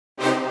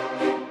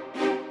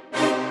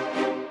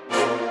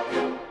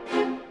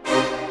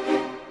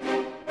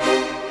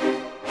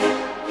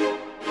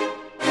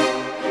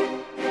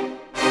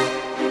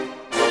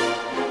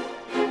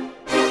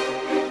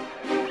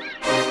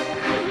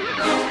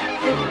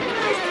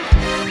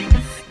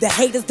The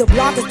haters, the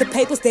bloggers, the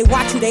papers, they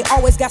watch you, they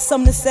always got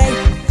something to say.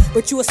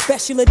 But you a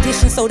special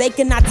edition, so they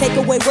cannot take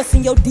away what's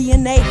in your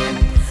DNA.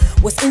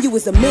 What's in you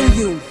is a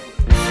menu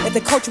that the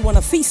culture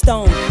wanna feast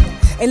on.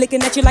 Ain't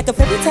looking at you like a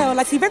fairy tale,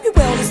 like see very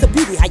well, it's the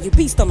beauty, how you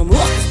beast on them.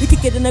 You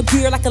kick it in a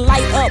gear like a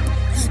light up.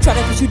 Try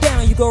to push you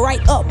down, you go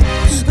right up.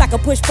 Like a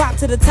push pop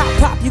to the top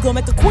pop, you gon'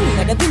 make a queen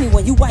out of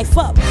anyone you wife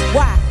up.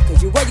 Why?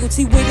 Cause you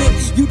royalty with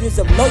it, you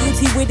deserve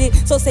loyalty with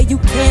it. So say you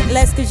can't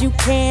less cause you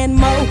can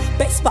more.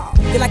 Baseball,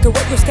 you're like a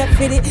radio step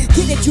fitted.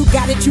 Get it, you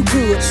got it, you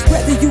good.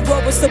 Whether you grow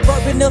a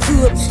suburban or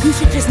hood, you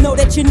should just know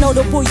that you're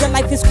notable. Your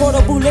life is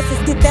quotable, let's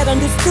just get that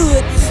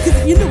understood. Cause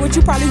if you knew it,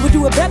 you probably would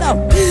do it better.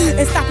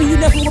 And stopping you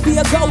never will be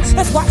a goal.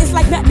 That's why it's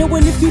like not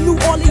knowing if you knew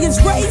Orleans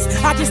raised.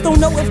 I just don't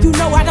know if you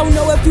know, I don't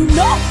know if you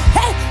know.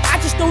 Hey, I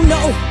just don't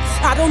know.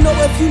 I don't know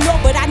if you know,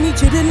 but I need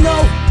you to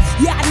know.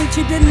 Yeah, I need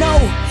you to know.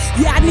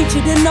 Yeah, I need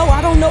you to know.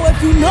 I don't know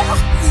if you know.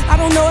 I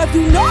don't know if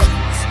you know.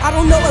 I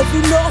don't know if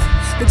you know.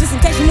 But just in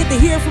case you need to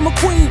hear from a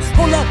queen,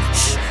 hold up,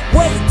 shh,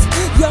 wait.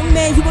 Young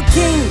man, you a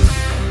king.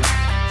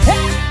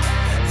 Hey,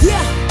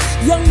 yeah,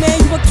 young man,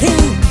 you a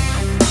king.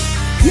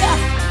 Yeah,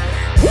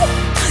 woo.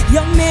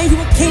 Young man, you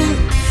a king.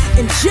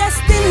 And just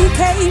in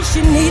case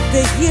you need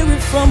to hear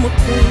it from a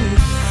queen,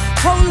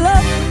 hold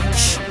up,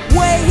 shh,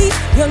 wait.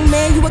 Young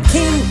man, you a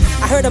king.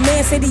 I heard a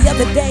man say the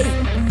other day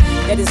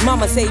that his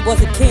mama say he was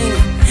a king.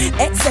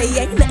 X say he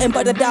ain't nothing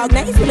but a dog.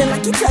 Now he feeling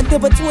like he tucked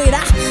in between.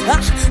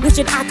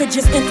 Wishing I could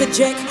just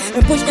interject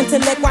and push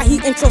intellect while he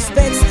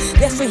introspects.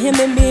 That's for him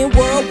and me and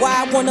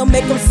worldwide. Wanna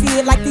make him see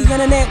it like the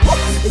internet.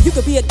 And you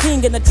could be a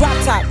king in a drop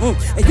top,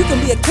 and you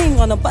can be a king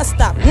on a bus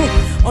stop,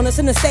 on the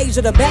center stage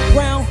or the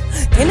background.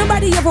 Ain't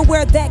nobody ever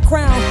wear that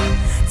crown.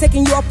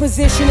 Taking your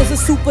position is a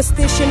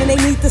superstition and they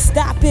need to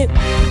stop it.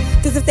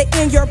 Cause if they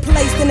in your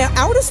place, then they're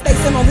outer space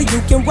and only you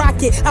can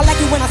rock it. I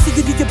like it when I see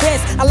you do your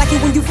best. I like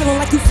it when you feeling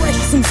like you fresh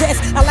with some zest.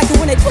 I like it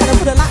when they try to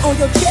put a lot on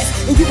your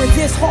chest and you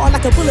resist hard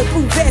like a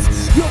bulletproof vest.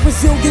 You're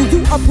resilient,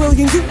 you are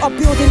brilliant, you are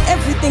building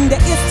everything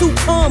that is to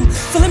come.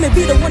 So let me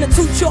be the one to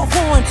toot your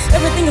horn.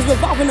 Everything is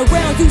revolving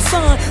around you,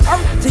 son.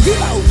 Earth to you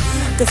know.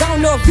 Cause I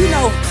don't know if you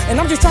know, and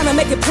I'm just trying to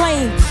make it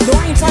plain. No,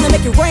 I ain't trying to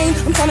make it rain,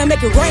 I'm trying to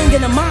make it rain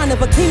in the mind of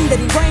a king that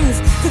he reigns.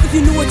 Cause if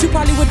you knew it, you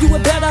probably would do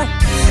it better.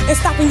 And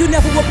stopping you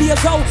never will be a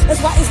goal.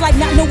 That's why it's like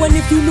not knowing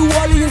if you knew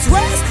Orleans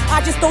raised.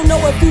 I just don't know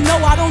if you know,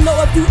 I don't know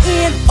if you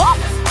in. Oh,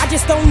 I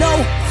just don't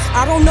know.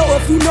 I don't know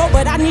if you know,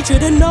 but I need you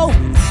to know.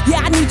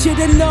 Yeah, I need you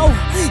to know.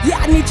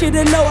 Yeah, I need you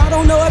to know. I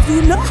don't know if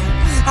you know.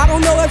 I don't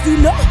know if you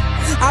know.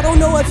 I don't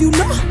know if you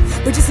know.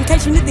 But just in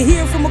case you need to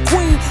hear from a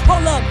queen,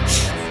 hold up,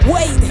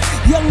 wait,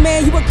 young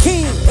man, you a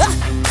king.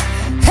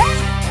 Hey,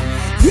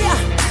 yeah,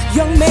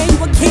 young man,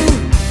 you a king.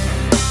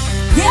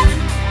 Yeah,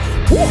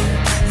 woo.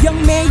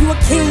 Young man, you a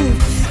king.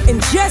 And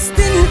just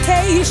in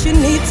case you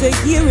need to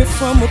hear it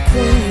from a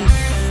queen,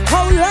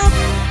 hold up,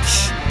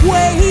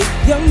 wait,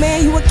 young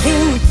man, you a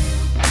king.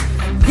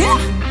 Yeah,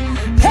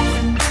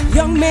 hey,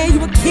 young man,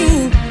 you a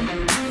king.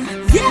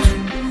 Yeah,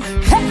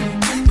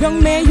 hey,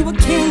 young man, you a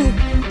king.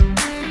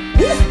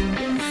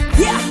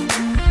 Yeah,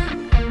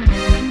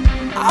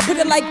 I'll put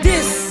it like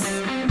this.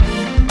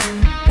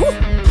 Woo.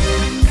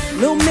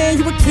 Little man,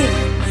 you a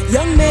king.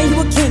 Young man, you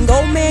a king.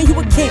 Old man, you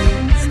a king.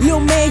 Little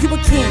man, you a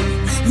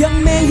king.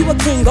 Young man, you a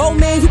king. Old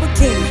man, you a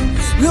king.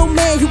 Little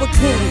man, you a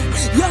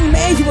king. Young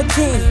man, you a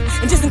king.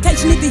 And just in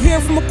case you need to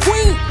hear from a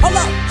queen, hold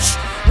up,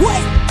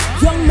 wait.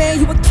 Young man,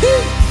 you a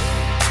king.